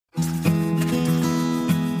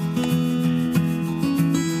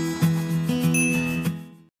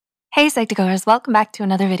Hey Psych2Goers, welcome back to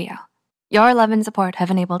another video. Your love and support have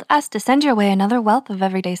enabled us to send your way another wealth of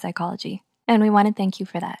everyday psychology, and we want to thank you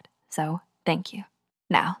for that, so thank you.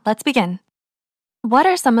 Now, let's begin. What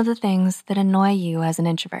are some of the things that annoy you as an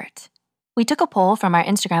introvert? We took a poll from our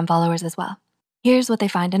Instagram followers as well. Here's what they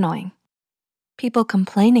find annoying. People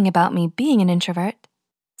complaining about me being an introvert,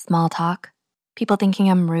 small talk, people thinking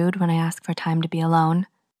I'm rude when I ask for time to be alone,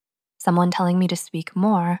 someone telling me to speak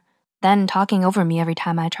more, then talking over me every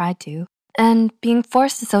time I tried to, and being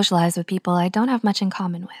forced to socialize with people I don't have much in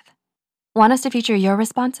common with. Want us to feature your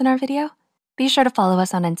response in our video? Be sure to follow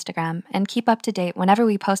us on Instagram and keep up to date whenever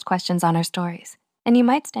we post questions on our stories, and you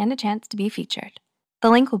might stand a chance to be featured. The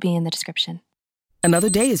link will be in the description. Another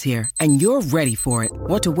day is here, and you're ready for it.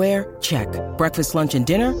 What to wear? Check. Breakfast, lunch, and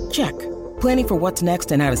dinner? Check. Planning for what's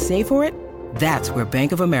next and how to save for it? That's where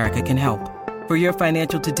Bank of America can help. For your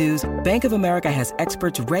financial to-dos, Bank of America has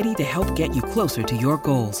experts ready to help get you closer to your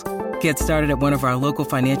goals. Get started at one of our local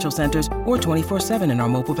financial centers or 24/7 in our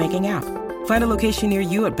mobile banking app. Find a location near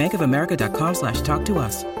you at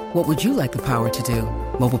bankofamerica.com/talktous. What would you like the power to do?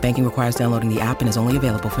 Mobile banking requires downloading the app and is only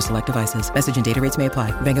available for select devices. Message and data rates may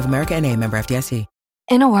apply. Bank of America N.A., member FDIC.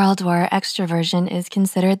 In a world where extroversion is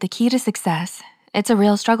considered the key to success, it's a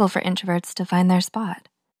real struggle for introverts to find their spot.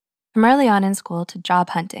 From early on in school to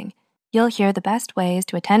job hunting, you'll hear the best ways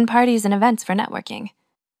to attend parties and events for networking.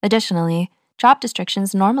 Additionally, job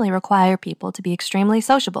descriptions normally require people to be extremely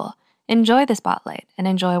sociable, enjoy the spotlight, and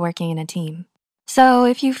enjoy working in a team. So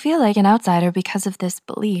if you feel like an outsider because of this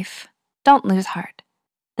belief, don't lose heart.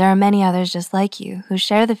 There are many others just like you who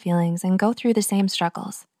share the feelings and go through the same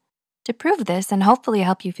struggles. To prove this and hopefully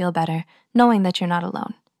help you feel better, knowing that you're not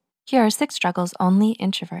alone, here are 6 struggles only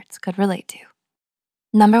introverts could relate to.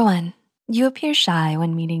 Number 1. You appear shy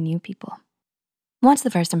when meeting new people. What's the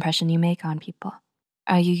first impression you make on people?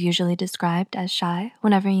 Are you usually described as shy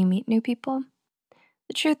whenever you meet new people?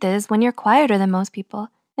 The truth is, when you're quieter than most people,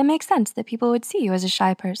 it makes sense that people would see you as a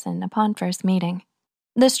shy person upon first meeting.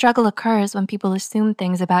 This struggle occurs when people assume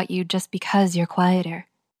things about you just because you're quieter,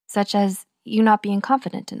 such as you not being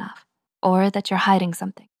confident enough, or that you're hiding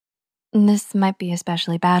something. This might be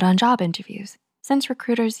especially bad on job interviews, since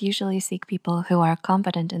recruiters usually seek people who are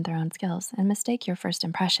confident in their own skills and mistake your first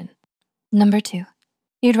impression. Number 2,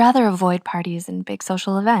 you'd rather avoid parties and big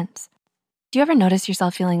social events. Do you ever notice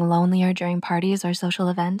yourself feeling lonelier during parties or social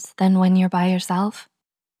events than when you're by yourself?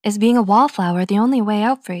 Is being a wallflower the only way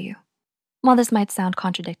out for you? While this might sound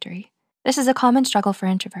contradictory, this is a common struggle for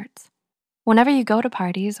introverts. Whenever you go to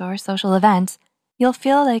parties or social events, you'll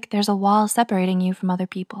feel like there's a wall separating you from other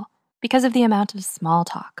people because of the amount of small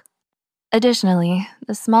talk. Additionally,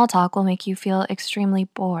 the small talk will make you feel extremely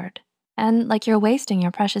bored and like you're wasting your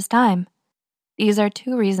precious time. These are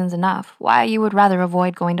 2 reasons enough why you would rather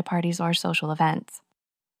avoid going to parties or social events.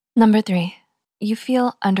 Number 3, you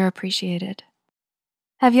feel underappreciated.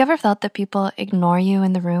 Have you ever felt that people ignore you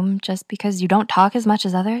in the room just because you don't talk as much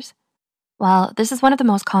as others? Well, this is one of the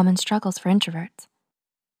most common struggles for introverts.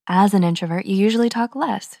 As an introvert, you usually talk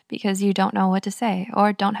less because you don't know what to say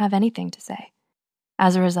or don't have anything to say.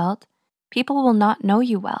 As a result, people will not know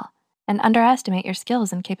you well and underestimate your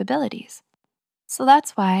skills and capabilities. So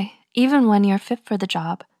that's why, even when you're fit for the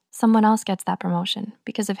job, someone else gets that promotion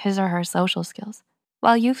because of his or her social skills,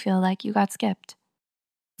 while you feel like you got skipped.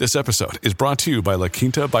 This episode is brought to you by La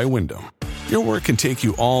Quinta by Wyndham. Your work can take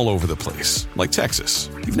you all over the place, like Texas.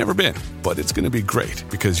 You've never been, but it's going to be great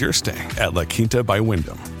because you're staying at La Quinta by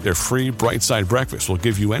Wyndham. Their free Bright Side breakfast will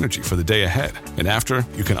give you energy for the day ahead. And after,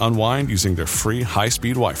 you can unwind using their free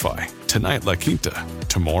high-speed Wi-Fi. Tonight, La Quinta.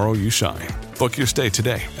 Tomorrow, you shine. Book your stay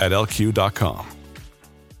today at lq.com.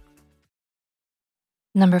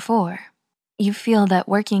 Number 4, you feel that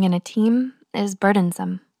working in a team is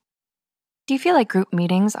burdensome. Do you feel like group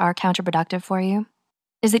meetings are counterproductive for you?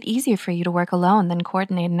 Is it easier for you to work alone than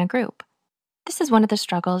coordinate in a group? This is one of the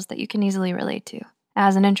struggles that you can easily relate to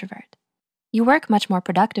as an introvert. You work much more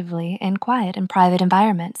productively in quiet and private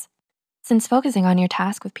environments, since focusing on your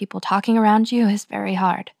task with people talking around you is very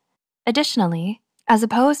hard. Additionally, as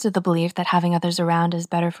opposed to the belief that having others around is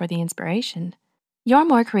better for the inspiration, you're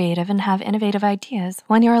more creative and have innovative ideas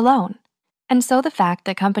when you're alone. And so the fact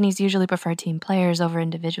that companies usually prefer team players over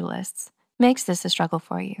individualists makes this a struggle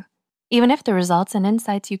for you, even if the results and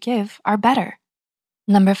insights you give are better.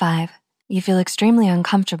 Number 5, you feel extremely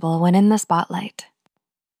uncomfortable when in the spotlight.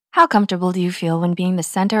 How comfortable do you feel when being the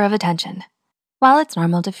center of attention? While it's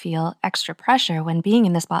normal to feel extra pressure when being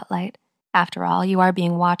in the spotlight, after all, you are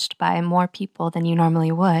being watched by more people than you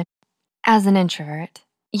normally would. As an introvert,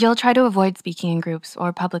 you'll try to avoid speaking in groups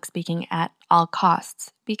or public speaking at all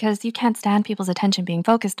costs because you can't stand people's attention being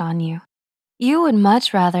focused on you. You would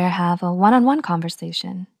much rather have a one-on-one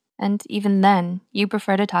conversation, and even then, you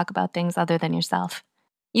prefer to talk about things other than yourself.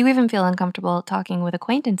 You even feel uncomfortable talking with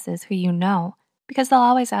acquaintances who you know because they'll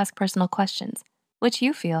always ask personal questions, which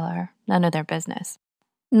you feel are none of their business.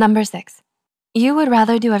 Number 6, you would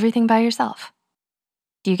rather do everything by yourself.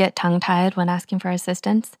 Do you get tongue-tied when asking for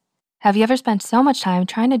assistance? Have you ever spent so much time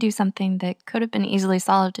trying to do something that could have been easily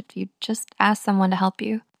solved if you just asked someone to help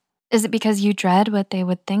you? Is it because you dread what they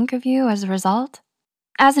would think of you as a result?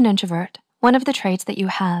 As an introvert, one of the traits that you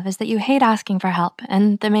have is that you hate asking for help,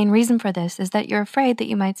 and the main reason for this is that you're afraid that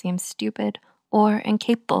you might seem stupid or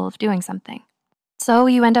incapable of doing something. So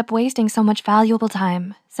you end up wasting so much valuable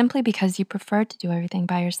time simply because you prefer to do everything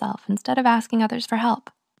by yourself instead of asking others for help.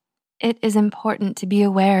 It is important to be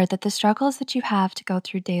aware that the struggles that you have to go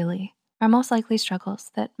through daily are most likely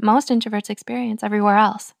struggles that most introverts experience everywhere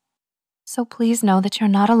else. So please know that you're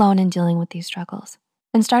not alone in dealing with these struggles,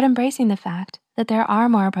 and start embracing the fact that there are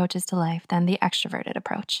more approaches to life than the extroverted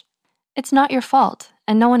approach. It's not your fault,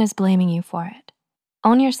 and no one is blaming you for it.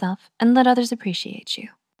 Own yourself and let others appreciate you.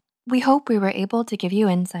 We hope we were able to give you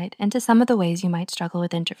insight into some of the ways you might struggle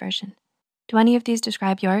with introversion. Do any of these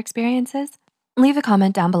describe your experiences? Leave a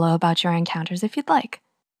comment down below about your encounters if you'd like.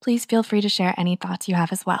 Please feel free to share any thoughts you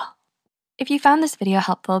have as well. If you found this video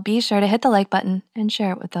helpful, be sure to hit the like button and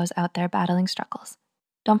share it with those out there battling struggles.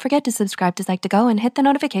 Don't forget to subscribe to Psych2Go and hit the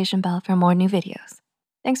notification bell for more new videos.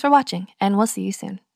 Thanks for watching, and we'll see you soon.